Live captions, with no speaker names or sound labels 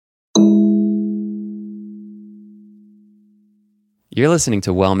You're listening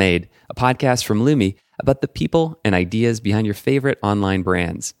to Well Made, a podcast from Lumi about the people and ideas behind your favorite online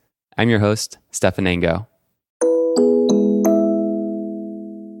brands. I'm your host, Stefan Ango.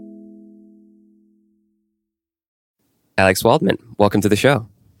 Alex Waldman, welcome to the show.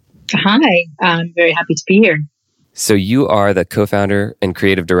 Hi, I'm very happy to be here. So you are the co-founder and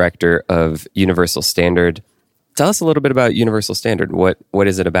creative director of Universal Standard. Tell us a little bit about Universal Standard. What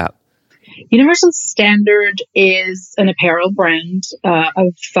is it about? Universal Standard is an apparel brand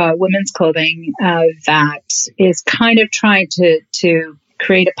of women's clothing that is kind of trying to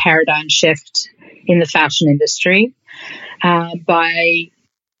create a paradigm shift in the fashion industry by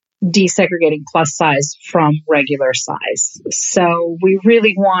desegregating plus size from regular size. So we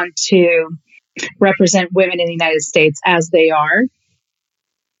really want to represent women in the United States as they are,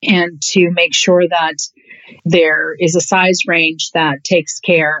 and to make sure that there is a size range that takes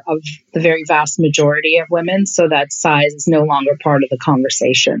care of the very vast majority of women, so that size is no longer part of the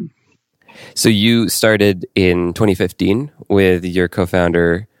conversation. So you started in 2015 with your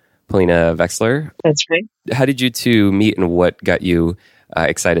co-founder, Polina Wexler. That's right. How did you two meet, and what got you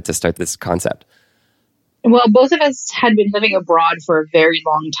excited to start this concept? Well, both of us had been living abroad for a very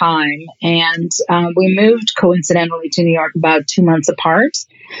long time, and we moved coincidentally to New York about 2 months apart.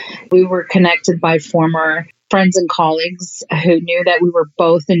 We were connected by former friends and colleagues who knew that we were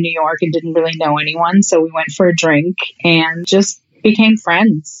both in New York and didn't really know anyone. So we went for a drink and just became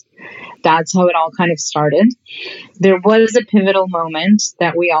friends. That's how it all kind of started. There was a pivotal moment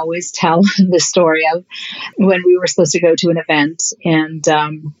that we always tell the story of when we were supposed to go to an event, and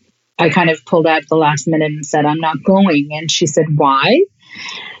I kind of pulled out at the last minute and said, I'm not going. And she said, why?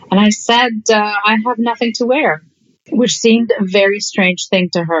 And I said, I have nothing to wear, which seemed a very strange thing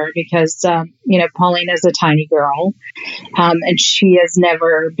to her because, Paulina is a tiny girl, and she has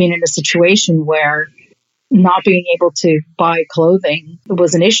never been in a situation where not being able to buy clothing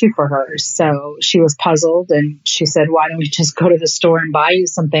was an issue for her. So she was puzzled, and she said, why don't we just go to the store and buy you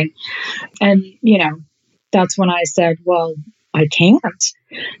something? And, that's when I said, well, I can't.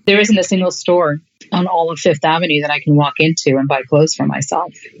 There isn't a single store on all of Fifth Avenue that I can walk into and buy clothes for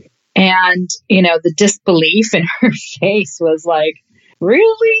myself. And, the disbelief in her face was like,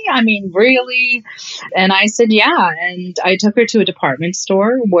 really? I mean, really? And I said, yeah. And I took her to a department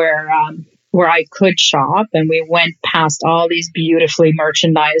store where I could shop. And we went past all these beautifully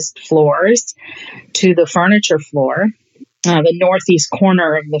merchandised floors to the furniture floor. The northeast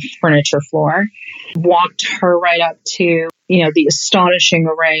corner of the furniture floor, walked her right up to, the astonishing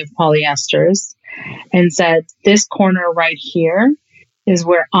array of polyesters, and said, this corner right here is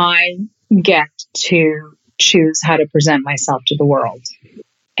where I get to choose how to present myself to the world.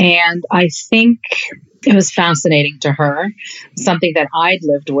 And I think it was fascinating to her, something that I'd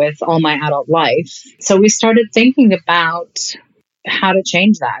lived with all my adult life. So we started thinking about how to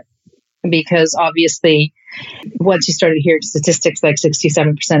change that, because obviously, once you started hearing statistics like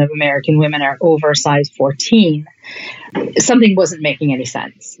 67% of American women are over size 14, something wasn't making any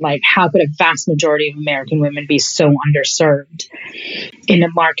sense. Like, how could a vast majority of American women be so underserved in a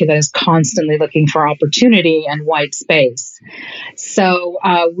market that is constantly looking for opportunity and white space? So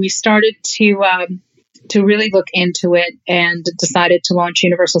we started to really look into it and decided to launch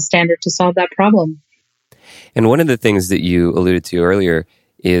Universal Standard to solve that problem. And one of the things that you alluded to earlier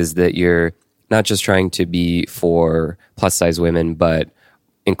is that you're not just trying to be for plus size women, but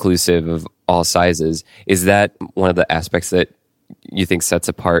inclusive of all sizes. Is that one of the aspects that you think sets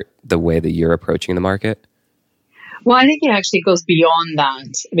apart the way that you're approaching the market? Well, I think it actually goes beyond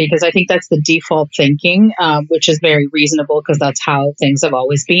that, because I think that's the default thinking, which is very reasonable because that's how things have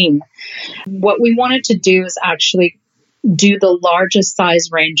always been. What we wanted to do is actually do the largest size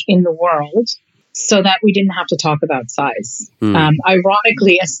range in the world, so that we didn't have to talk about size.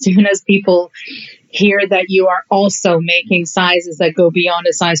 Ironically, as soon as people hear that you are also making sizes that go beyond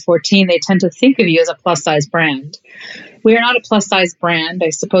a size 14, they tend to think of you as a plus size brand. We are not a plus size brand.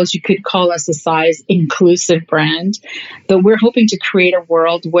 I suppose you could call us a size inclusive brand, but we're hoping to create a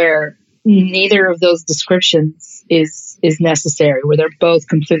world where neither of those descriptions is necessary, where they're both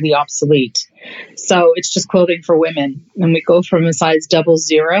completely obsolete. So it's just clothing for women. And we go from a size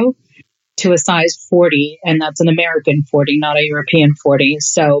 00 to a size 40, and that's an American 40, not a European 40.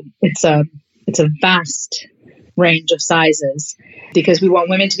 So it's a vast range of sizes, because we want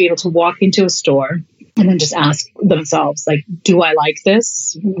women to be able to walk into a store and then just ask themselves, like, do I like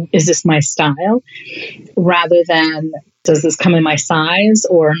this? Is this my style? Rather than, does this come in my size?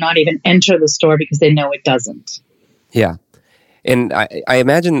 Or not even enter the store because they know it doesn't. Yeah. And I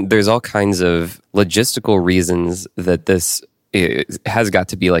imagine there's all kinds of logistical reasons that this has got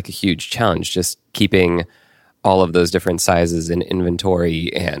to be like a huge challenge, just keeping all of those different sizes in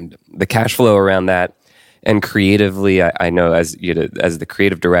inventory and the cash flow around that. And creatively, I know as as the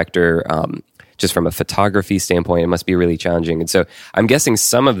creative director, just from a photography standpoint, it must be really challenging. And so I'm guessing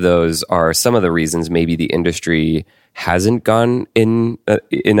some of those are some of the reasons maybe the industry hasn't gone in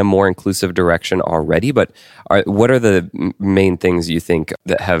a more inclusive direction already. But what are the main things you think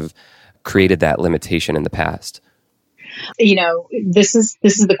that have created that limitation in the past? This is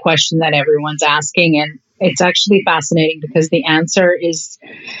the question that everyone's asking, and it's actually fascinating because the answer is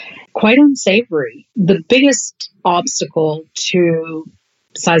quite unsavory. The biggest obstacle to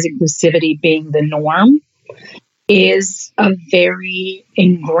size inclusivity being the norm is a very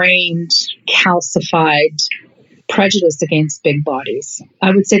ingrained, calcified prejudice against big bodies.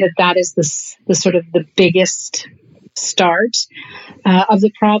 I would say that is the sort of the biggest start of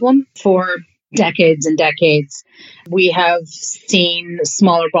the problem. For decades and decades, we have seen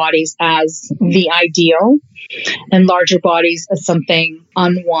smaller bodies as the ideal and larger bodies as something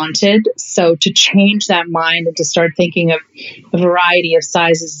unwanted. So to change that mind and to start thinking of a variety of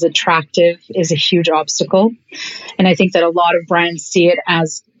sizes as attractive is a huge obstacle. And I think that a lot of brands see it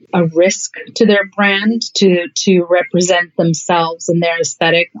as a risk to their brand to represent themselves and their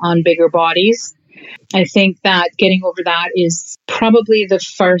aesthetic on bigger bodies. I think that getting over that is probably the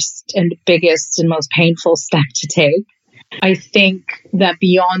first and biggest and most painful step to take. I think that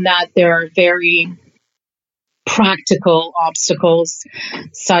beyond that, there are very practical obstacles,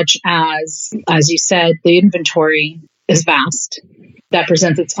 such as you said, the inventory is vast. That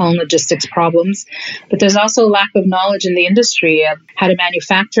presents its own logistics problems. But there's also a lack of knowledge in the industry of how to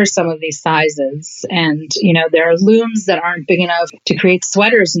manufacture some of these sizes. And, there are looms that aren't big enough to create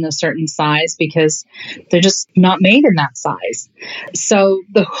sweaters in a certain size because they're just not made in that size. So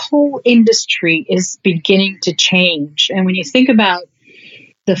the whole industry is beginning to change. And when you think about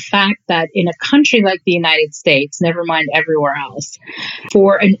the fact that in a country like the United States, never mind everywhere else,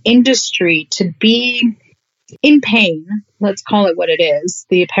 for an industry to be in pain, let's call it what it is,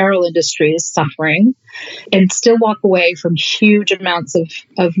 the apparel industry is suffering, and still walk away from huge amounts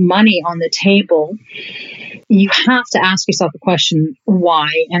of money on the table, you have to ask yourself the question, why?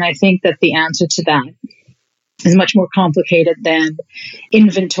 And I think that the answer to that is much more complicated than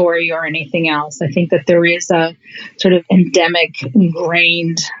inventory or anything else. I think that there is a sort of endemic,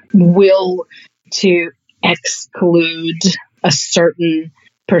 ingrained will to exclude a certain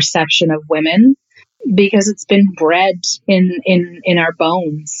perception of women, because it's been bred in our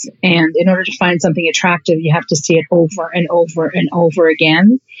bones. And in order to find something attractive, you have to see it over and over and over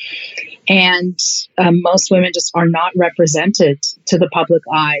again. And most women just are not represented to the public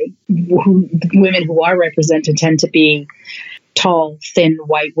eye. Women who are represented tend to be tall, thin,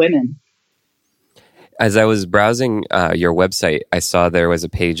 white women. As I was browsing your website, I saw there was a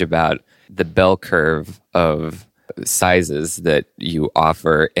page about the bell curve of sizes that you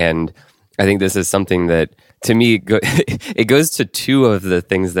offer. And I think this is something that, to me, it goes to two of the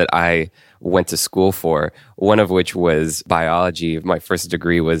things that I went to school for, one of which was biology. My first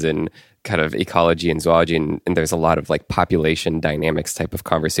degree was in kind of ecology and zoology, and there's a lot of like population dynamics type of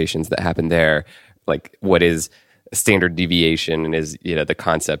conversations that happen there, like what is standard deviation, and is the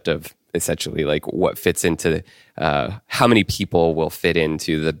concept of essentially like what fits into how many people will fit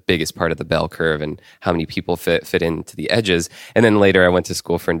into the biggest part of the bell curve and how many people fit into the edges. And then later I went to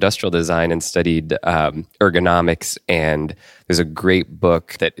school for industrial design and studied ergonomics. And there's a great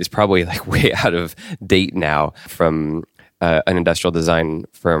book that is probably like way out of date now from an industrial design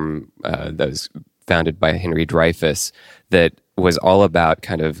firm that was founded by Henry Dreyfuss, that was all about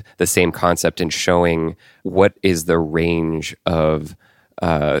kind of the same concept and showing what is the range of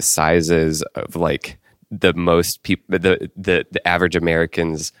sizes of like the most people, the average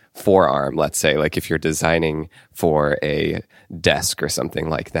American's forearm, let's say, like if you're designing for a desk or something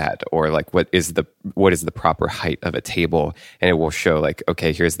like that, or like what is the proper height of a table, and it will show like,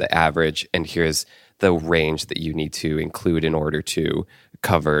 okay, here's the average and here's the range that you need to include in order to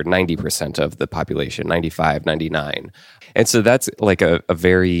cover 90% of the population, 95, 99. And so that's like a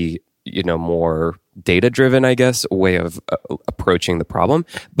very, more data-driven, I guess, way of approaching the problem.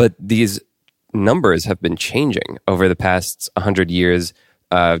 But these numbers have been changing over the past 100 years,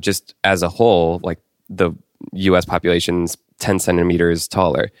 just as a whole. Like the U.S. population's 10 centimeters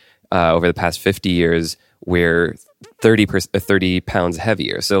taller. Over the past 50 years, we're 30 pounds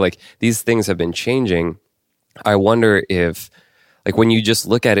heavier. So like these things have been changing. I wonder if, like, when you just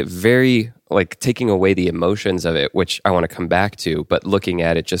look at it very, like, taking away the emotions of it, which I want to come back to, but looking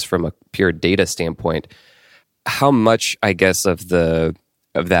at it just from a pure data standpoint, how much, I guess, of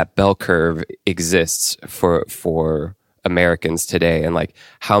that bell curve exists for Americans today, and like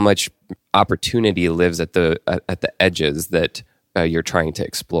how much opportunity lives at the edges that you're trying to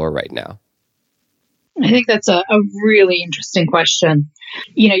explore right now? I think that's a really interesting question.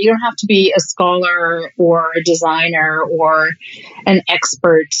 You don't have to be a scholar or a designer or an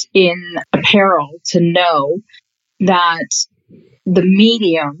expert in apparel to know that the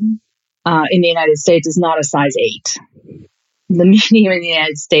medium in the United States is not a size 8. The medium in the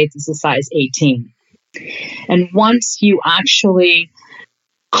United States is a size 18. And once you actually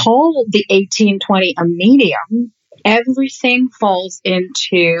call the 18-20 a medium, everything falls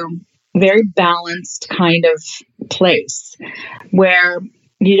into very balanced kind of place where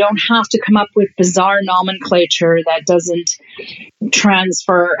you don't have to come up with bizarre nomenclature that doesn't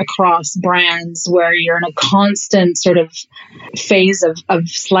transfer across brands, where you're in a constant sort of phase of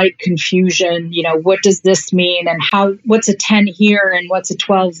slight confusion. What does this mean, and what's a 10 here and what's a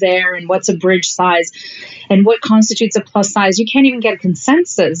 12 there, and what's a bridge size, and what constitutes a plus size. You can't even get a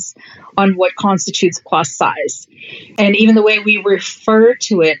consensus on what constitutes plus size. And even the way we refer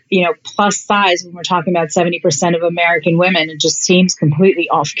to it, plus size, when we're talking about 70% of American women, it just seems completely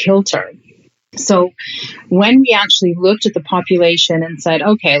off kilter. So when we actually looked at the population and said,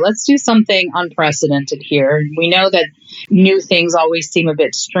 okay, let's do something unprecedented here. We know that new things always seem a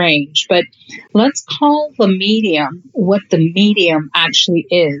bit strange, but let's call the medium what the medium actually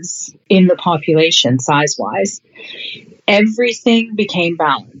is in the population size-wise. Everything became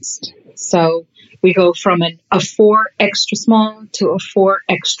balanced. So we go from a 4 extra small to a 4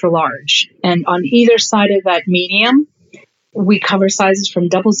 extra large. And on either side of that medium, we cover sizes from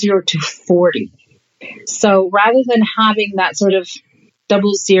 00 to 40. So rather than having that sort of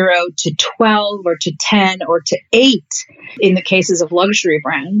 00 to 12 or to 10 or to 8 in the cases of luxury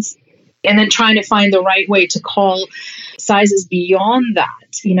brands, and then trying to find the right way to call sizes beyond that,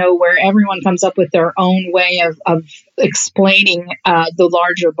 where everyone comes up with their own way of explaining the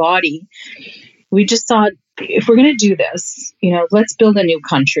larger body, we just thought, if we're going to do this, let's build a new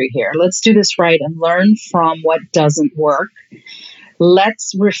country here. Let's do this right and learn from what doesn't work.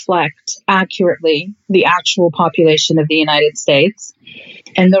 Let's reflect accurately the actual population of the United States,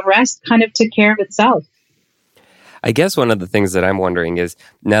 and the rest kind of took care of itself. I guess one of the things that I'm wondering is,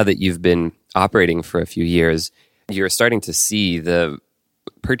 now that you've been operating for a few years, you're starting to see the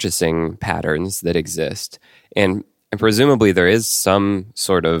purchasing patterns that exist. And presumably there is some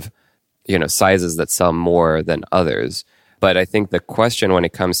sort of, sizes that sell more than others. But I think the question when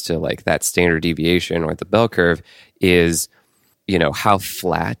it comes to like that standard deviation or the bell curve is, how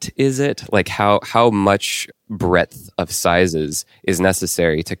flat is it? Like how much breadth of sizes is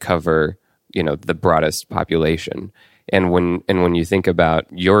necessary to cover, the broadest population? And when you think about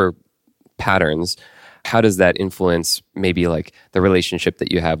your patterns, how does that influence maybe like the relationship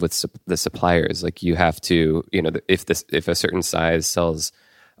that you have with the suppliers? Like you have to, if a certain size sells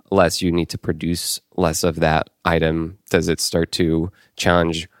less, you need to produce less of that item. Does it start to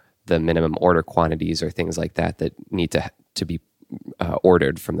challenge the minimum order quantities or things like that need to be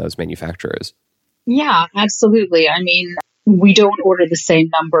ordered from those manufacturers? Yeah, absolutely. I mean, we don't order the same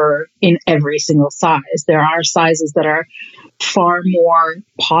number in every single size. There are sizes that are far more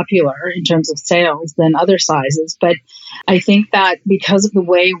popular in terms of sales than other sizes. But I think that because of the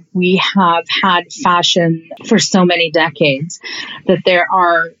way we have had fashion for so many decades, that there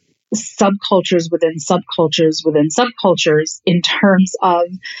are subcultures within subcultures within subcultures in terms of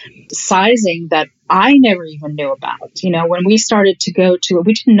sizing that I never even knew about. When we started to go to it,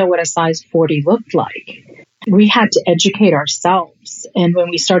 we didn't know what a size 40 looked like. We had to educate ourselves. And when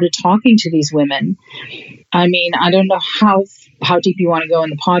we started talking to these women, I mean, I don't know how deep you want to go in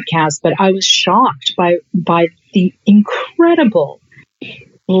the podcast, but I was shocked by the incredible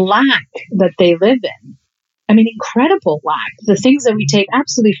lack that they live in. I mean, incredible lack. The things that we take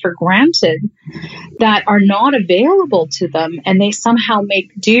absolutely for granted that are not available to them, and they somehow make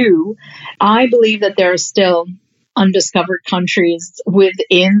do. I believe that there are still undiscovered countries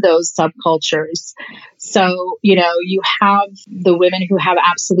within those subcultures. So, you have the women who have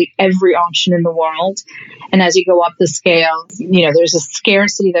absolutely every option in the world. And as you go up the scale, there's a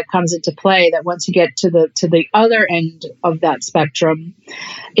scarcity that comes into play that once you get to the other end of that spectrum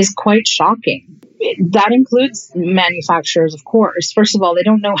is quite shocking. That includes manufacturers, of course. First of all, they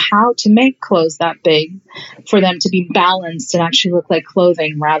don't know how to make clothes that big for them to be balanced and actually look like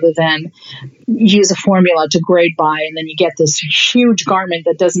clothing, rather than use a formula to grade by, and then you get this huge garment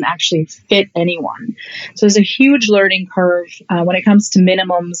that doesn't actually fit anyone. So there's a huge learning curve. When it comes to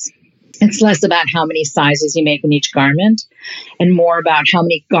minimums, it's less about how many sizes you make in each garment and more about how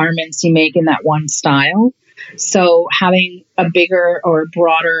many garments you make in that one style. So having a bigger or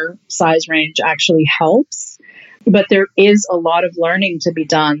broader size range actually helps. But there is a lot of learning to be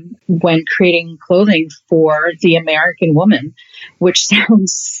done when creating clothing for the American woman, which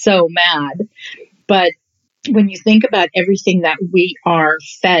sounds so mad. But when you think about everything that we are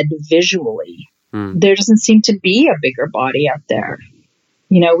fed visually, there doesn't seem to be a bigger body out there.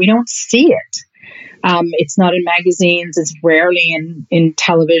 We don't see it. It's not in magazines. It's rarely in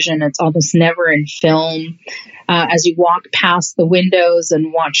television. It's almost never in film. As you walk past the windows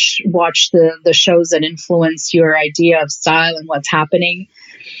and watch the shows that influence your idea of style and what's happening,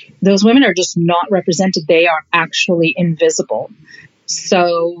 those women are just not represented. They are actually invisible.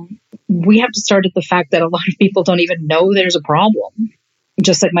 So we have to start at the fact that a lot of people don't even know there's a problem.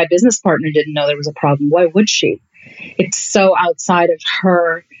 Just like my business partner didn't know there was a problem. Why would she? It's so outside of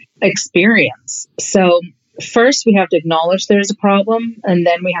her experience. So first we have to acknowledge there's a problem, and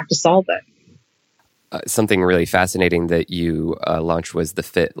then we have to solve it. Something really fascinating that you launched was the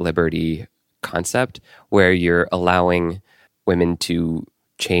Fit Liberty concept, where you're allowing women to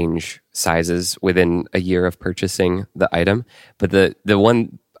change sizes within a year of purchasing the item. But the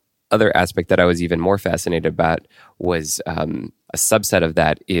one other aspect that I was even more fascinated about was a subset of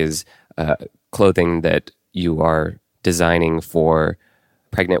that is clothing that you are designing for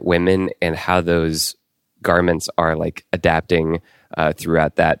pregnant women, and how those garments are like adapting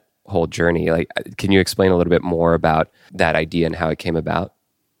throughout that whole journey. Like, can you explain a little bit more about that idea and how it came about?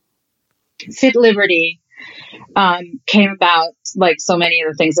 Fit Liberty came about, like so many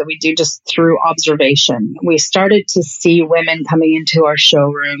of the things that we do, just through observation. We started to see women coming into our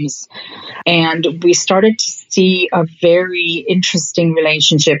showrooms, and we started to see a very interesting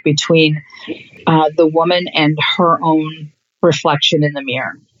relationship between the woman and her own reflection in the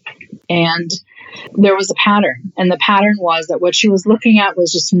mirror. And there was a pattern, and the pattern was that what she was looking at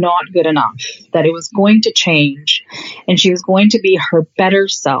was just not good enough, that it was going to change, and she was going to be her better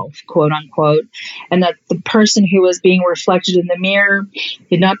self, quote unquote, and that the person who was being reflected in the mirror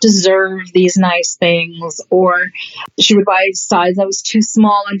did not deserve these nice things, or she would buy a size that was too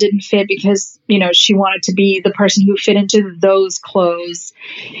small and didn't fit because, she wanted to be the person who fit into those clothes.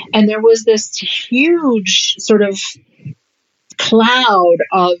 And there was this huge sort of cloud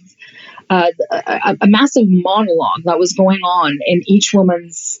of a massive monologue that was going on in each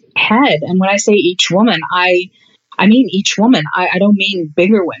woman's head. And when I say each woman, I mean each woman. I don't mean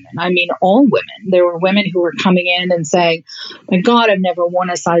bigger women. I mean all women. There were women who were coming in and saying, my God, I've never worn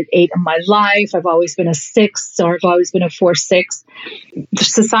a size 8 in my life. I've always been a 6, or I've always been a 4-6.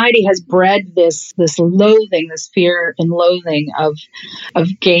 Society has bred this loathing, this fear and loathing of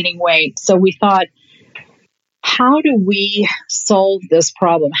gaining weight. So we thought, how do we solve this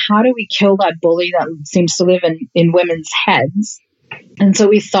problem? How do we kill that bully that seems to live in women's heads? And so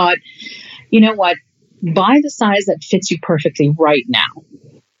we thought, you know what? Buy the size that fits you perfectly right now.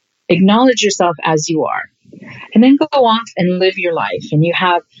 Acknowledge yourself as you are. And then go off and live your life. And you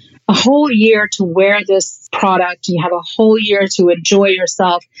have a whole year to wear this product. You have a whole year to enjoy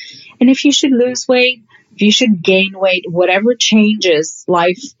yourself. And if you should lose weight, if you should gain weight, whatever changes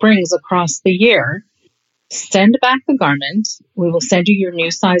life brings across the year, send back the garment. We will send you your new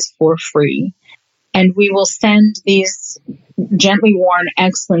size for free. And we will send these gently worn,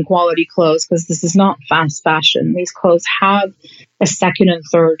 excellent quality clothes, because this is not fast fashion. These clothes have a second and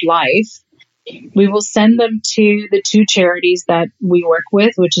third life. We will send them to the 2 charities that we work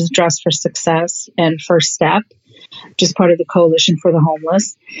with, which is Dress for Success and First Step, which is part of the Coalition for the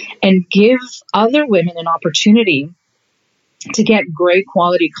Homeless, and give other women an opportunity to get great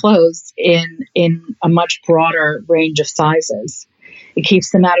quality clothes in a much broader range of sizes. It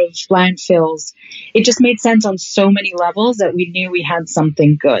keeps them out of landfills. It just made sense on so many levels that we knew we had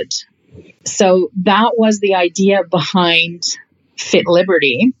something good. So that was the idea behind Fit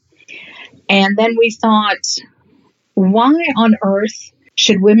Liberty. And then we thought, why on earth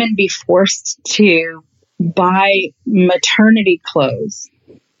should women be forced to buy maternity clothes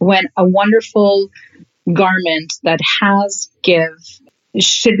when a wonderful garment that has give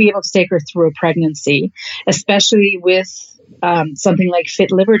should be able to take her through a pregnancy, especially with something like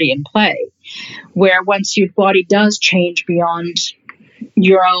Fit Liberty in play, where once your body does change beyond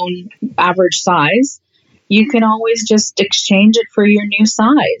your own average size, you can always just exchange it for your new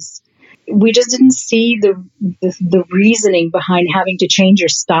size. We just didn't see the reasoning behind having to change your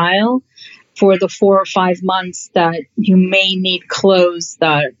style for the 4 or 5 months that you may need clothes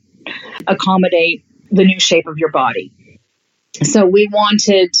that accommodate the new shape of your body. So we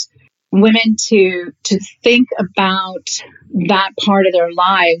wanted women to think about that part of their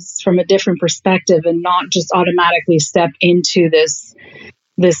lives from a different perspective, and not just automatically step into this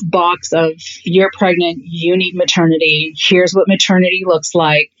box of, you're pregnant, you need maternity, here's what maternity looks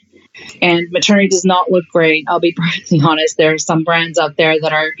like. And maternity does not look great. I'll be perfectly honest. There are some brands out there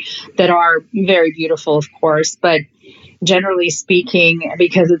that are very beautiful, of course, but generally speaking,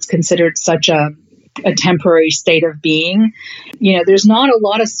 because it's considered such a temporary state of being, there's not a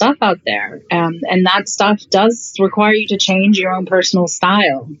lot of stuff out there. And that stuff does require you to change your own personal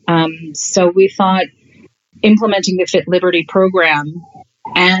style. So we thought implementing the Fit Liberty program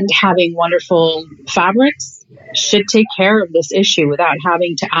and having wonderful fabrics should take care of this issue without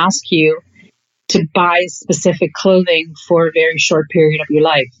having to ask you to buy specific clothing for a very short period of your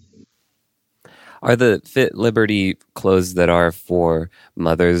life. Are the Fit Liberty clothes that are for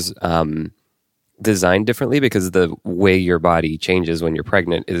mothers designed differently? Because the way your body changes when you're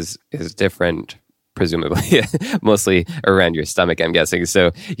pregnant is different, presumably, mostly around your stomach, I'm guessing.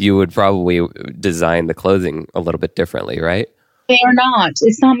 So you would probably design the clothing a little bit differently, right? They are not.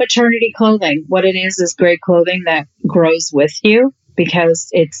 It's not maternity clothing. What it is great clothing that grows with you, because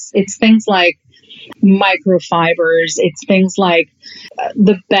it's things like microfibers. It's things like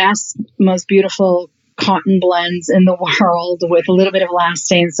the best, most beautiful cotton blends in the world with a little bit of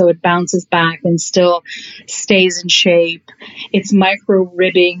elastane so it bounces back and still stays in shape. It's micro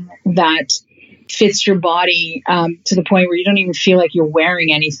ribbing that fits your body to the point where you don't even feel like you're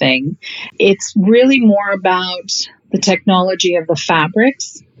wearing anything. It's really more about the technology of the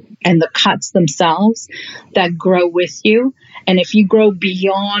fabrics and the cuts themselves that grow with you. And if you grow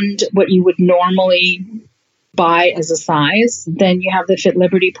beyond what you would normally buy as a size, then you have the Fit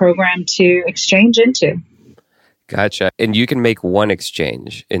Liberty program to exchange into. Gotcha. And you can make one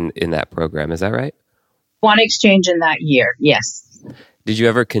exchange in that program, is that right? One exchange in that year, yes. Did you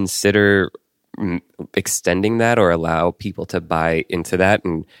ever consider extending that or allow people to buy into that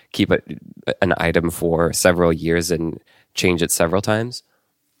and keep an item for several years and change it several times?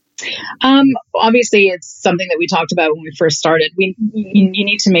 Obviously, it's something that we talked about when we first started. You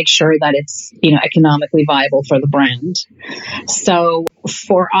need to make sure that it's economically viable for the brand. So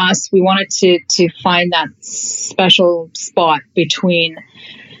for us, we wanted to find that special spot between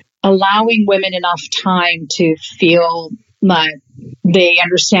allowing women enough time to feel that they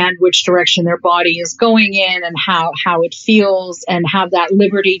understand which direction their body is going in and how it feels, and have that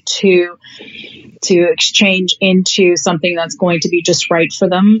liberty to exchange into something that's going to be just right for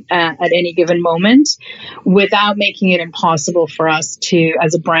them at any given moment, without making it impossible for us to,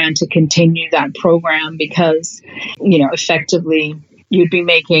 as a brand, to continue that program, because, effectively you'd be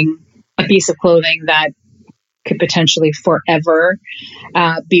making a piece of clothing that could potentially forever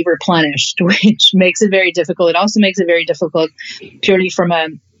be replenished, which makes it very difficult. It also makes it very difficult purely from a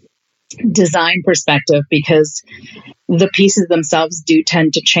design perspective, because the pieces themselves do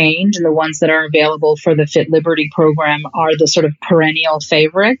tend to change, and the ones that are available for the Fit Liberty program are the sort of perennial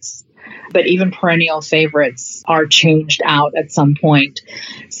favorites. But even perennial favorites are changed out at some point.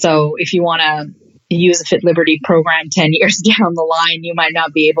 So if you want to use a Fit Liberty program 10 years down the line, you might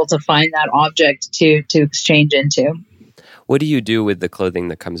not be able to find that object to exchange into. What do you do with the clothing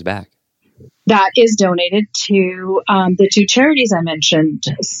that comes back? That is donated to the two charities I mentioned.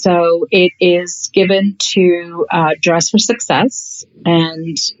 So it is given to Dress for Success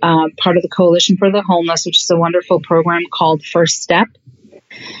and part of the Coalition for the Homeless, which is a wonderful program called First Step.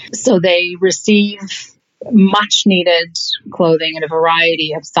 So they receive much needed clothing in a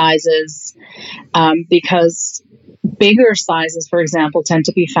variety of sizes, because bigger sizes, for example, tend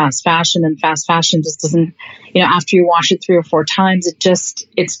to be fast fashion, and fast fashion just doesn't, after you wash it 3 or 4 times,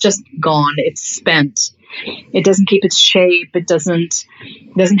 it's just gone. It's spent. It doesn't keep its shape. It doesn't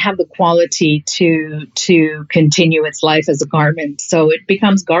have the quality to continue its life as a garment. So it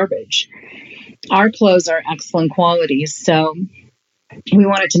becomes garbage. Our clothes are excellent quality. So we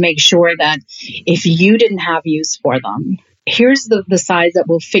wanted to make sure that if you didn't have use for them, here's the size that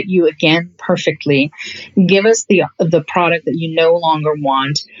will fit you again perfectly. Give us the product that you no longer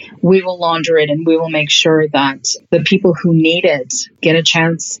want. We will launder it, and we will make sure that the people who need it get a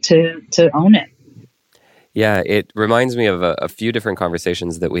chance to own it. Yeah, it reminds me of a few different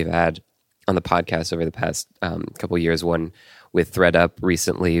conversations that we've had on the podcast over the past couple of years. One with ThreadUp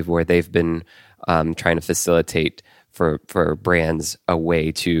recently, where they've been trying to facilitate for brands a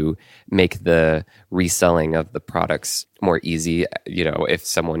way to make the reselling of the products more easy. If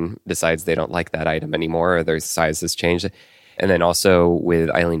someone decides they don't like that item anymore or their size has changed. And then also with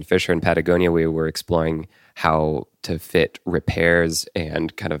Eileen Fisher and Patagonia, we were exploring how to fit repairs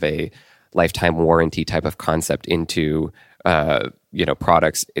and kind of a lifetime warranty type of concept into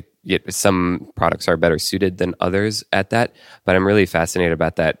products. Some products are better suited than others at that, but I'm really fascinated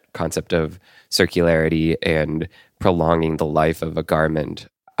about that concept of circularity and prolonging the life of a garment.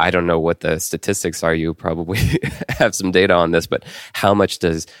 I don't know what the statistics are. You probably have some data on this, but how much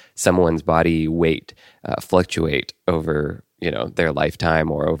does someone's body weight fluctuate over, their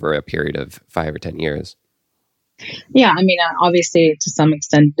lifetime or over a period of 5 or 10 years? Yeah, I mean, obviously, to some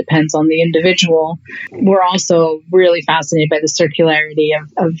extent, depends on the individual. We're also really fascinated by the circularity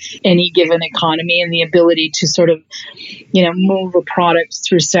of any given economy and the ability to sort of, move a product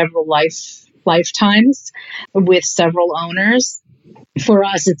through several lifetimes with several owners. For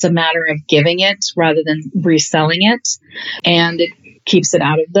us, it's a matter of giving it rather than reselling it. And it keeps it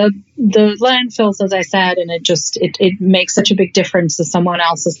out of the landfills, as I said, and it makes such a big difference to someone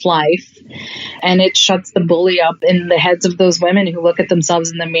else's life. And it shuts the bully up in the heads of those women who look at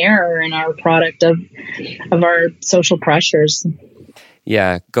themselves in the mirror and are a product of our social pressures.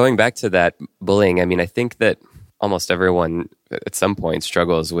 Yeah, going back to that bullying, I mean, I think that almost everyone at some point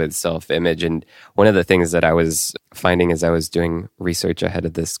struggles with self-image. And one of the things that I was finding as I was doing research ahead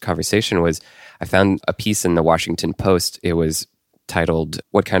of this conversation was I found a piece in the Washington Post. It was titled,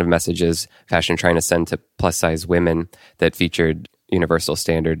 "What Kind of Message is Fashion Trying to Send to Plus-Size Women?" that featured Universal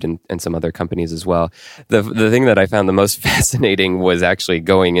Standard and some other companies as well. The thing that I found the most fascinating was actually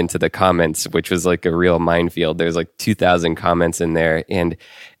going into the comments, which was like a real minefield. There's like 2,000 comments in there. And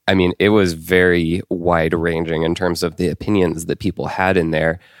I mean, it was very wide ranging in terms of the opinions that people had in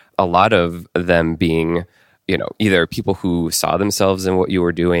there. A lot of them being, either people who saw themselves in what you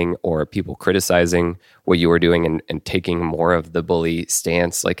were doing or people criticizing what you were doing and taking more of the bully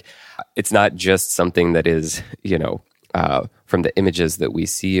stance. Like, it's not just something that is, from the images that we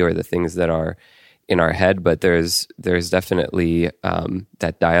see or the things that are in our head, but there's definitely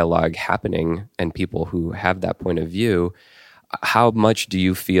that dialogue happening and people who have that point of view. How much do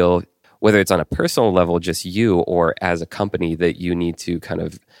you feel, whether it's on a personal level, just you, or as a company, that you need to kind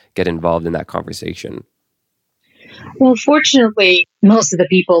of get involved in that conversation? Well, fortunately, most of the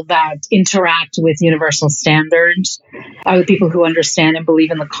people that interact with Universal Standards are the people who understand and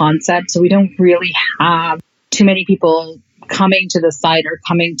believe in the concept. So we don't really have too many people coming to the site or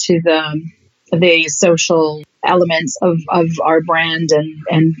coming to the social elements of our brand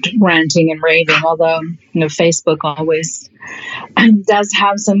and ranting and raving, although Facebook always does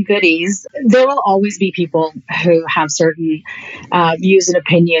have some goodies. There will always be people who have certain views and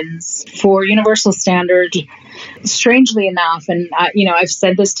opinions. For Universal Standard, strangely enough, and I've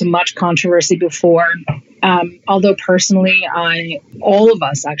said this to much controversy before, although personally all of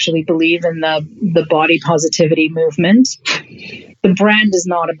us actually believe in the body positivity movement, the brand is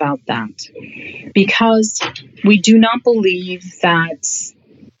not about that, because we do not believe that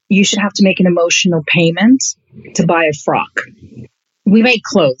you should have to make an emotional payment to buy a frock. We make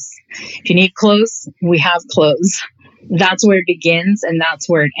clothes. If you need clothes, we have clothes. That's where it begins and that's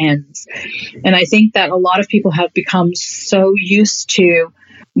where it ends. And I think that a lot of people have become so used to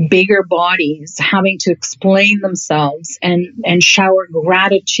bigger bodies having to explain themselves and shower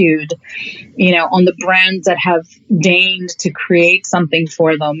gratitude, on the brands that have deigned to create something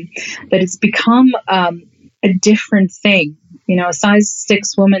for them, that it's become a different thing. A size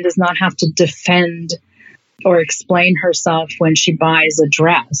 6 woman does not have to defend or explain herself when she buys a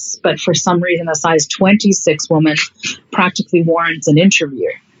dress, but for some reason a size 26 woman practically warrants an interview.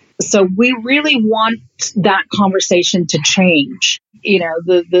 So we really want that conversation to change.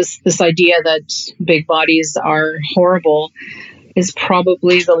 This idea that big bodies are horrible is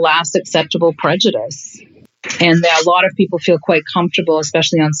probably the last acceptable prejudice. And a lot of people feel quite comfortable,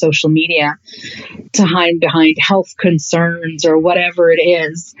 especially on social media, to hide behind health concerns or whatever it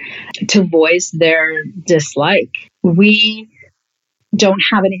is to voice their dislike. We don't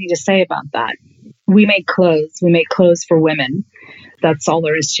have anything to say about that. We make clothes. We make clothes for women. That's all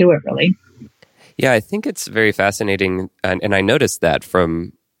there is to it, really. Yeah, I think it's very fascinating. And I noticed that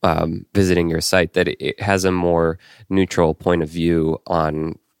from visiting your site, that it has a more neutral point of view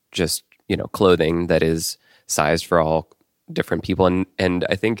on just, clothing that is sized for all different people. And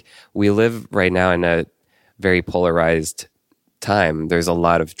I think we live right now in a very polarized time. There's a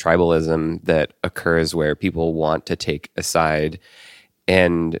lot of tribalism that occurs where people want to take a side.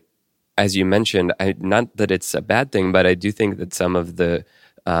 And as you mentioned, not that it's a bad thing, but I do think that some of the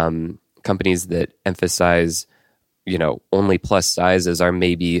companies that emphasize, only plus sizes are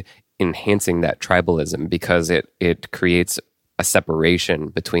maybe enhancing that tribalism because it creates a separation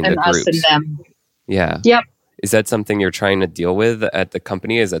between and the us groups. And them. Yeah. Yep. Is that something you're trying to deal with at the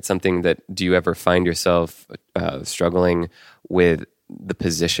company? Is that something do you ever find yourself struggling with the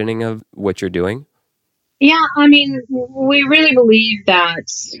positioning of what you're doing? Yeah, I mean, we really believe that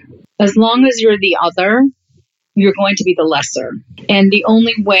as long as you're the other, you're going to be the lesser. And the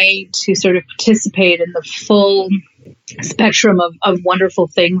only way to sort of participate in the full spectrum of wonderful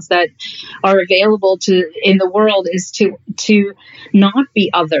things that are available to in the world is to not be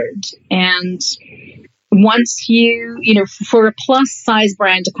othered. And once you know, for a plus size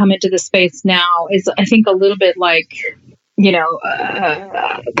brand to come into the space now is, I think, a little bit like, you know,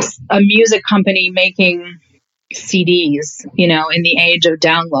 a music company making CDs, you know, in the age of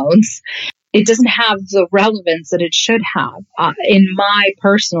downloads. It doesn't have the relevance that it should have. In my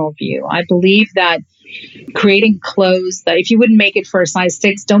personal view, I believe that creating clothes that if you wouldn't make it for a size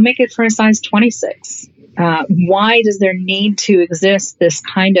 6, don't make it for a size 26. Why does there need to exist this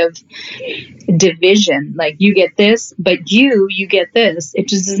kind of division? Like, you get this, but you get this. It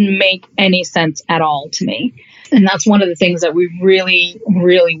just doesn't make any sense at all to me. And that's one of the things that we really,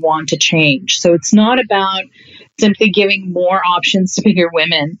 really want to change. So it's not about simply giving more options to bigger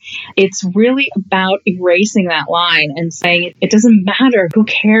women. It's really about erasing that line and saying it doesn't matter. Who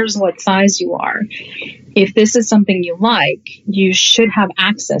cares what size you are? If this is something you like, you should have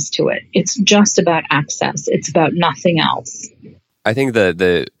access to it. It's just about access. It's about nothing else. I think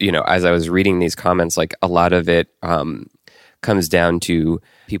the you know, as I was reading these comments, like a lot of it comes down to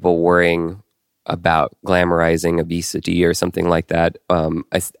people worrying about glamorizing obesity or something like that.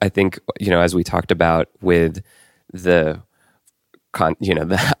 I think, you know, as we talked about with the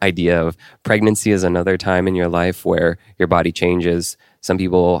idea of pregnancy is another time in your life where your body changes. Some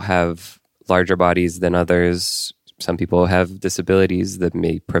people have larger bodies than others. Some people have disabilities that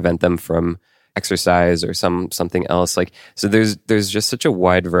may prevent them from exercise or something else. Like, so there's just such a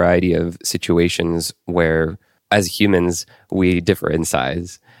wide variety of situations where as humans we differ in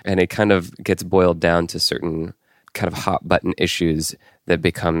size, and it kind of gets boiled down to certain kind of hot button issues that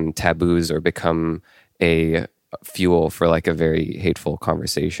become taboos or become a fuel for like a very hateful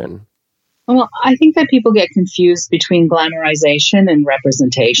conversation. Well, I think that people get confused between glamorization and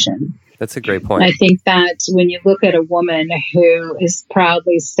representation. That's a great point. I think that when you look at a woman who is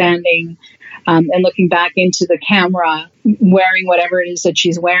proudly standing and looking back into the camera, wearing whatever it is that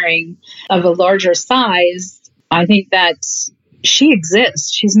she's wearing of a larger size, I think that she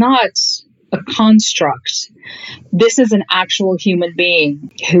exists. She's not a construct. This is an actual human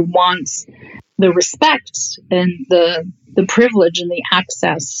being who wants the respect and the privilege and the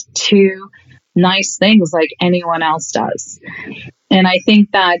access to nice things like anyone else does. And I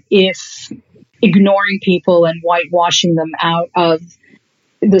think that if ignoring people and whitewashing them out of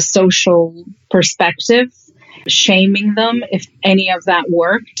the social perspective, shaming them, if any of that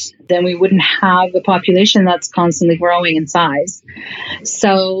worked, then we wouldn't have the population that's constantly growing in size.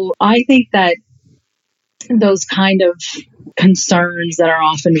 So I think that those kind of concerns that are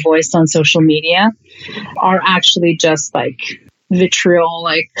often voiced on social media are actually just like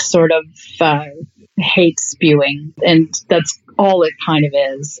vitriolic sort of hate spewing. And that's all it kind of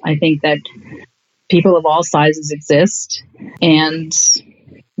is. I think that people of all sizes exist, and,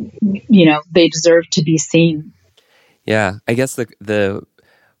 you know, they deserve to be seen. Yeah, I guess the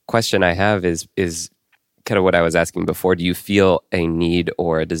question I have is kind of what I was asking before. Do you feel a need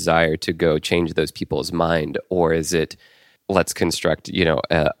or a desire to go change those people's mind, or is it let's construct, you know,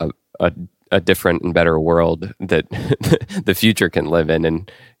 a different and better world that the future can live in,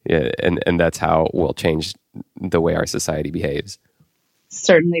 and that's how we'll change the way our society behaves?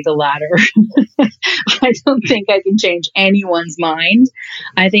 Certainly the latter. I don't think I can change anyone's mind.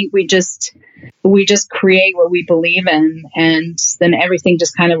 I think we just create what we believe in, and then everything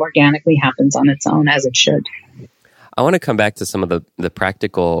just kind of organically happens on its own, as it should. I want to come back to some of the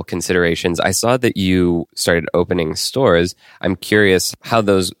practical considerations. I saw that you started opening stores. I'm curious how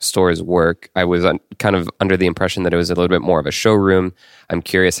those stores work. I was kind of under the impression that it was a little bit more of a showroom. I'm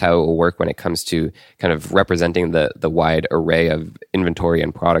curious how it will work when it comes to kind of representing the wide array of inventory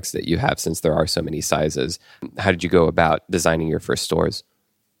and products that you have, since there are so many sizes. How did you go about designing your first stores?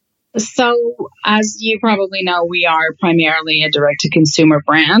 So, as you probably know, we are primarily a direct-to-consumer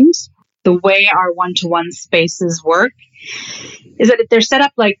brand. The way our one-to-one spaces work is that they're set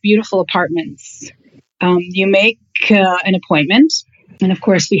up like beautiful apartments. You make an appointment, and of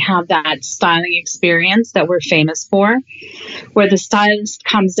course we have that styling experience that we're famous for, where the stylist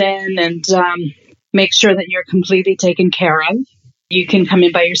comes in and makes sure that you're completely taken care of. You can come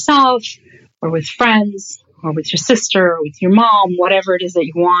in by yourself or with friends or with your sister or with your mom, whatever it is that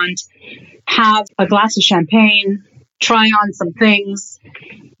you want. Have a glass of champagne, try on some things.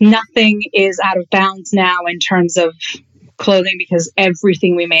 Nothing is out of bounds now in terms of clothing, because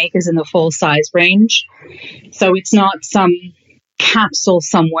everything we make is in the full size range. So it's not some capsule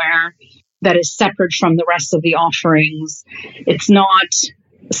somewhere that is separate from the rest of the offerings. It's not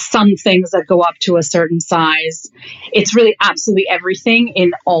some things that go up to a certain size. It's really absolutely everything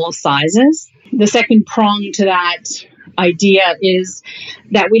in all sizes. The second prong to that idea is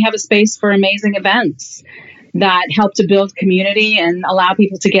that we have a space for amazing events that help to build community and allow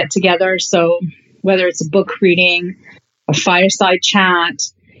people to get together. So whether it's a book reading, a fireside chat,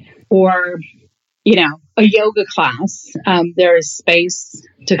 or, a yoga class, there is space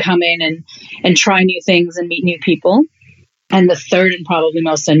to come in and try new things and meet new people. And the third and probably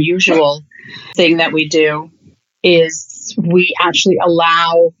most unusual thing that we do is we actually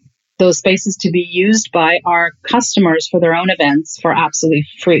allow those spaces to be used by our customers for their own events for absolutely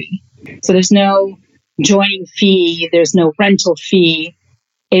free. So there's no joining fee, there's no rental fee.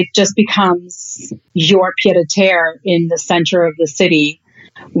 It just becomes your pied-à-terre in the center of the city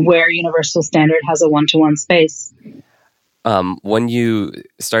where Universal Standard has a one-to-one space. When you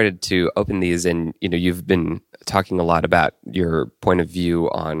started to open these, and you've been talking a lot about your point of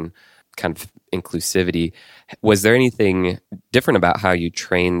view on kind of inclusivity, was there anything different about how you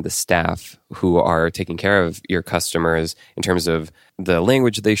train the staff who are taking care of your customers in terms of the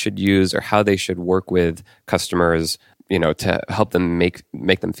language they should use or how they should work with customers, to help them make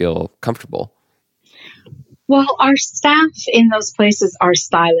them feel comfortable? Well, our staff in those places are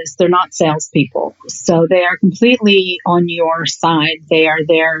stylists. They're not salespeople. So they are completely on your side. They are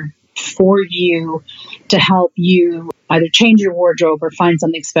there for you to help you either change your wardrobe or find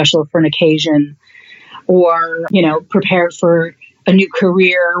something special for an occasion, or, prepare for a new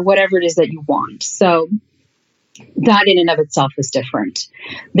career, or whatever it is that you want. So that in and of itself is different.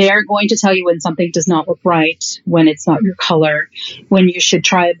 They are going to tell you when something does not look right, when it's not your color, when you should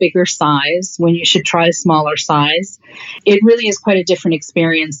try a bigger size, when you should try a smaller size. It really is quite a different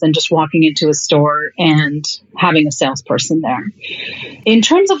experience than just walking into a store and having a salesperson there. In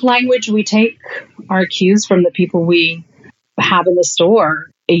terms of language, we take our cues from the people we have in the store.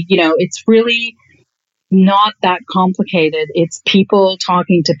 It's really not that complicated. It's people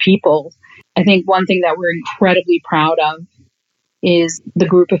talking to people. I think one thing that we're incredibly proud of is the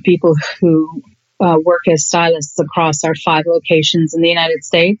group of people who work as stylists across our 5 locations in the United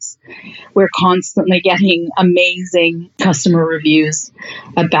States. We're constantly getting amazing customer reviews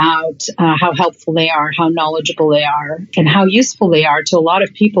about how helpful they are, how knowledgeable they are, and how useful they are to a lot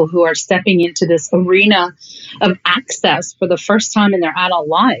of people who are stepping into this arena of access for the first time in their adult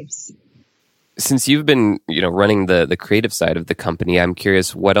lives. Since you've been, running the creative side of the company, I'm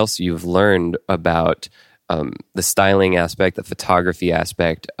curious what else you've learned about the styling aspect, the photography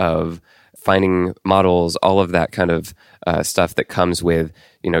aspect of finding models, all of that kind of stuff that comes with,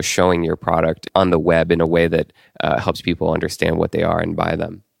 showing your product on the web in a way that helps people understand what they are and buy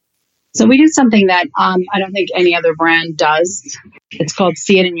them. So we do something that I don't think any other brand does. It's called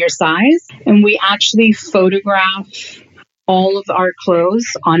See It in Your Size. And we actually photograph all of our clothes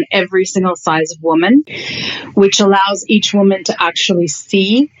on every single size of woman, which allows each woman to actually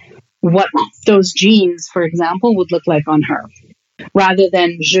see what those jeans, for example, would look like on her, rather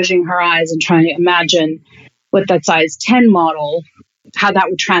than zhuzhing her eyes and trying to imagine what that size 10 model, how that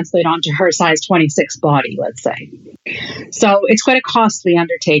would translate onto her size 26 body, let's say. So it's quite a costly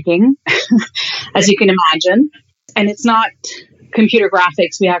undertaking, as you can imagine. And it's not computer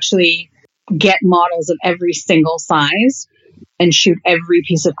graphics. We actually get models of every single size and shoot every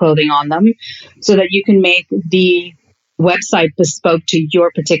piece of clothing on them so that you can make the website bespoke to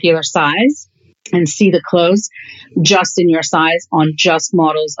your particular size and see the clothes just in your size on just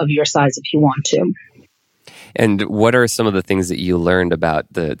models of your size if you want to. And what are some of the things that you learned about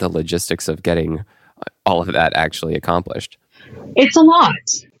the logistics of getting all of that actually accomplished? It's a lot.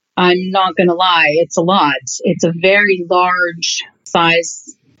 I'm not going to lie. It's a lot. It's a very large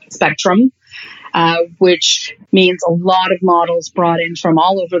size spectrum, which means a lot of models brought in from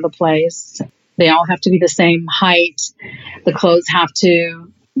all over the place. They all have to be the same height. The clothes have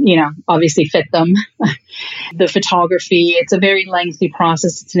to, obviously fit them. The photography, it's a very lengthy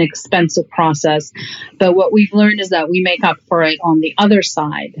process. It's an expensive process. But what we've learned is that we make up for it on the other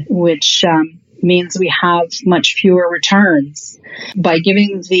side, which means we have much fewer returns. By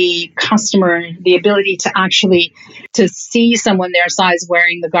giving the customer the ability to actually to see someone their size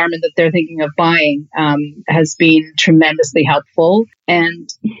wearing the garment that they're thinking of buying has been tremendously helpful and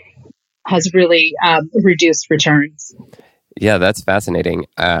has really reduced returns. Yeah, that's fascinating.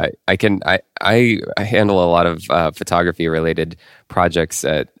 I handle a lot of photography related projects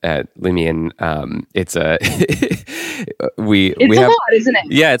at Lumion. It's a lot, isn't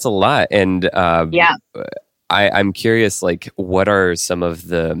it? Yeah, it's a lot, and I'm curious, like, what are some of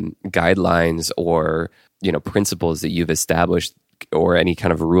the guidelines or principles that you've established, or any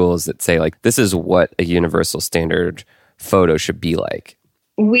kind of rules that say, like, this is what a universal standard photo should be like?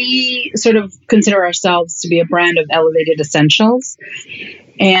 We sort of consider ourselves to be a brand of elevated essentials.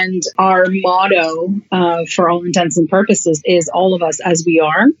 And our motto, for all intents and purposes, is all of us as we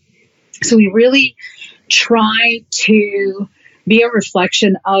are. So we really try to be a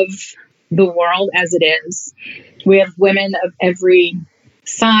reflection of the world as it is. We have women of every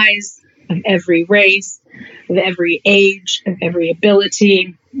size, of every race, of every age, of every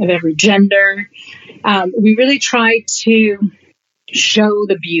ability, of every gender. We really try to show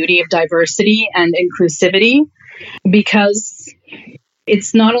the beauty of diversity and inclusivity, because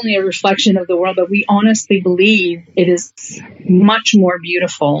it's not only a reflection of the world, but we honestly believe it is much more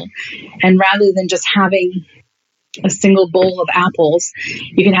beautiful. And rather than just having a single bowl of apples,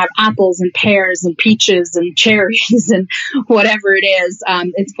 you can have apples and pears and peaches and cherries and whatever it is.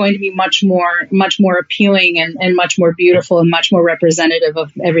 It's going to be much more appealing and much more beautiful and much more representative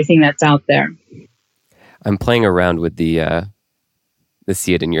of everything that's out there. I'm playing around with the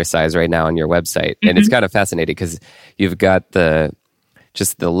See It in Your Size right now on your website. And it's kind of fascinating because you've got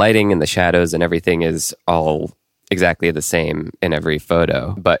just the lighting and the shadows and everything is all exactly the same in every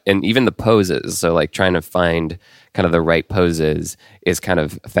photo. And even the poses, so like trying to find kind of the right poses is kind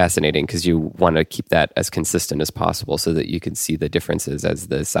of fascinating because you want to keep that as consistent as possible so that you can see the differences as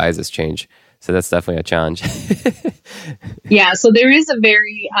the sizes change. So that's definitely a challenge. Yeah, so there is a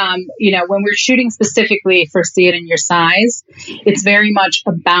very, when we're shooting specifically for See It in Your Size, it's very much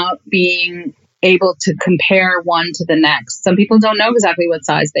about being able to compare one to the next. Some people don't know exactly what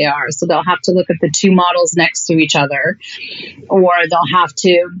size they are, so they'll have to look at the two models next to each other, or they'll have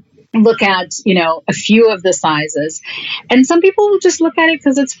to look at, a few of the sizes. And some people will just look at it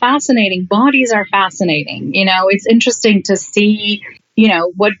because it's fascinating. Bodies are fascinating. It's interesting to see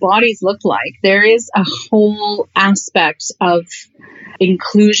what bodies look like. There is a whole aspect of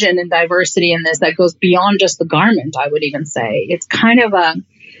inclusion and diversity in this that goes beyond just the garment, I would even say. It's kind of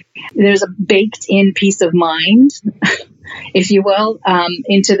there's a baked in peace of mind, if you will,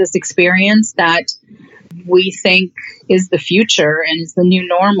 into this experience that we think is the future and is the new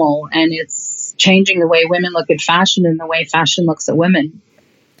normal. And it's changing the way women look at fashion and the way fashion looks at women.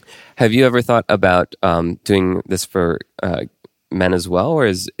 Have you ever thought about doing this for men as well, or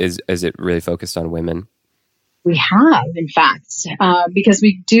is it really focused on women? We have, in fact, because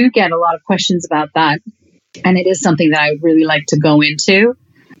we do get a lot of questions about that. And it is something that I would really like to go into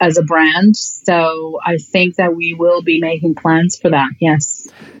as a brand. So I think that we will be making plans for that. Yes.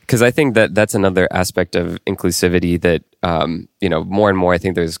 Because I think that that's another aspect of inclusivity that, more and more, I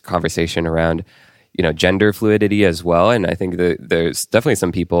think there's conversation around, gender fluidity as well. And I think that there's definitely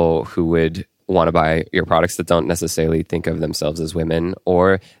some people who would want to buy your products that don't necessarily think of themselves as women,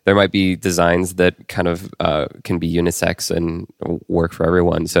 or there might be designs that kind of can be unisex and work for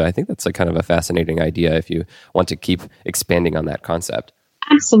everyone. So I think that's a kind of a fascinating idea if you want to keep expanding on that concept.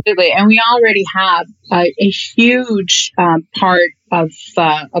 Absolutely. And we already have a huge part of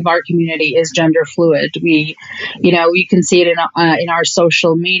our community is gender fluid. You can see it in our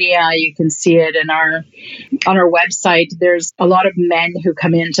social media. You can see it on our website. There's a lot of men who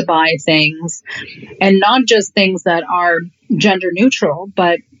come in to buy things, and not just things that are gender neutral,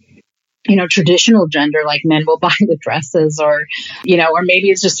 but traditional gender, like men will buy the dresses or maybe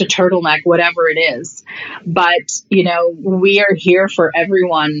it's just a turtleneck, whatever it is. But, we are here for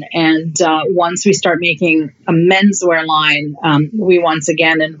everyone. And once we start making a menswear line, we once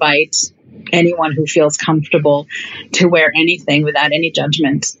again invite anyone who feels comfortable to wear anything without any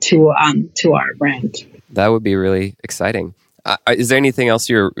judgment to our brand. That would be really exciting. Is there anything else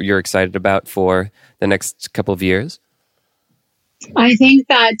you're excited about for the next couple of years? I think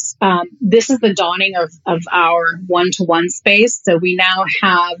that this is the dawning of our one-to-one space. So we now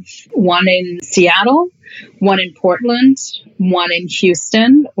have one in Seattle, one in Portland, one in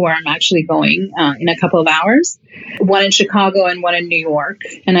Houston, where I'm actually going in a couple of hours, one in Chicago, and one in New York.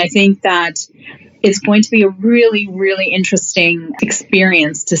 And I think that it's going to be a really, really interesting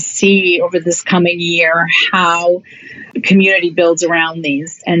experience to see over this coming year how community builds around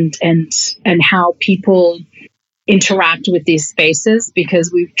these and how people interact with these spaces,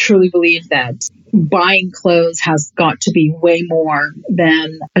 because we truly believe that buying clothes has got to be way more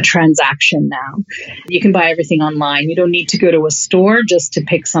than a transaction now. You can buy everything online. You don't need to go to a store just to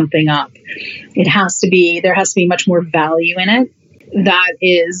pick something up. There has to be much more value in it. That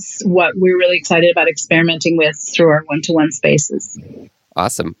is what we're really excited about experimenting with through our one-to-one spaces.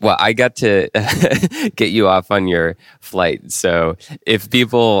 Awesome. Well, I got to get you off on your flight. So if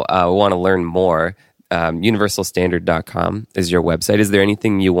people want to learn more, universalstandard.com is your website. Is there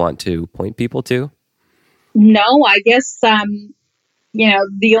anything you want to point people to? No, I guess, the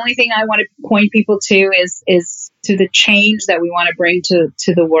only thing I want to point people to is to the change that we want to bring to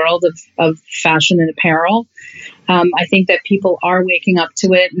the world of fashion and apparel. I think that people are waking up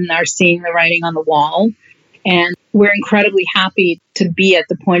to it and are seeing the writing on the wall. And we're incredibly happy to be at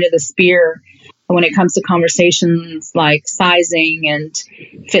the point of the spear when it comes to conversations like sizing and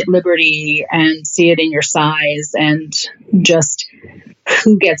Fit Liberty and see it in your size and just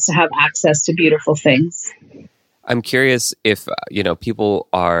who gets to have access to beautiful things. I'm curious if, people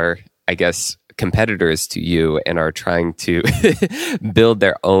are, I guess, competitors to you and are trying to build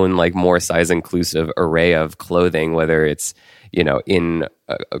their own like more size inclusive array of clothing, whether it's, in,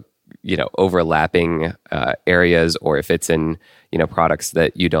 overlapping areas or if it's in, products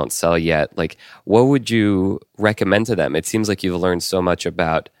that you don't sell yet. Like, what would you recommend to them? It seems like you've learned so much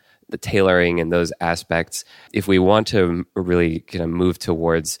about the tailoring and those aspects. If we want to really kind of move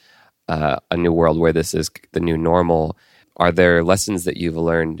towards a new world where this is the new normal, are there lessons that you've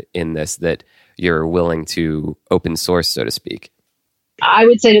learned in this that you're willing to open source, so to speak? I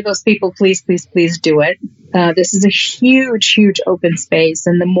would say to those people, please, please, please do it. This is a huge, huge open space,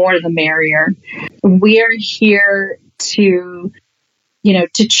 and the more the merrier. We are here to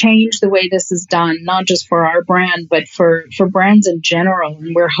change the way this is done, not just for our brand, but for brands in general.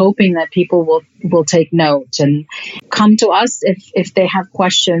 And we're hoping that people will take note and come to us if they have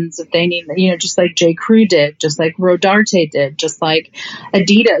questions, if they need, just like J. Crew did, just like Rodarte did, just like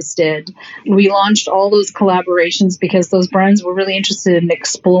Adidas did. We launched all those collaborations because those brands were really interested in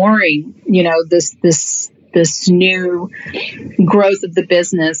exploring, this new growth of the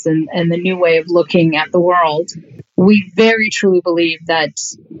business and the new way of looking at the world. We very truly believe that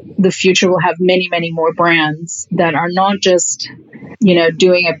the future will have many, many more brands that are not just,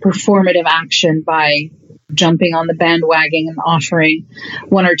 doing a performative action by jumping on the bandwagon and offering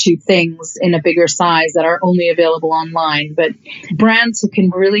one or two things in a bigger size that are only available online, but brands who can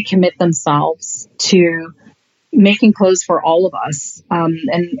really commit themselves to making clothes for all of us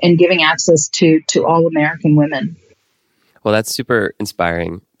and giving access to all American women. Well, that's super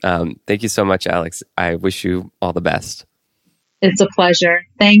inspiring. Thank you so much, Alex. I wish you all the best. It's a pleasure.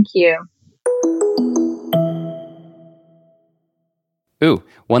 Thank you. Ooh,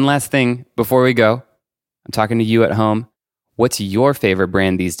 one last thing before we go. I'm talking to you at home. What's your favorite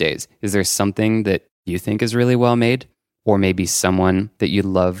brand these days? Is there something that you think is really well made? Or maybe someone that you'd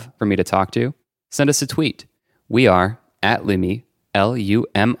love for me to talk to? Send us a tweet. We are at Lumi,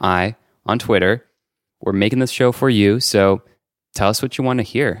 L-U-M-I, on Twitter. We're making this show for you, so tell us what you want to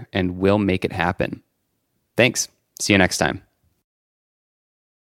hear, and we'll make it happen. Thanks. See you next time.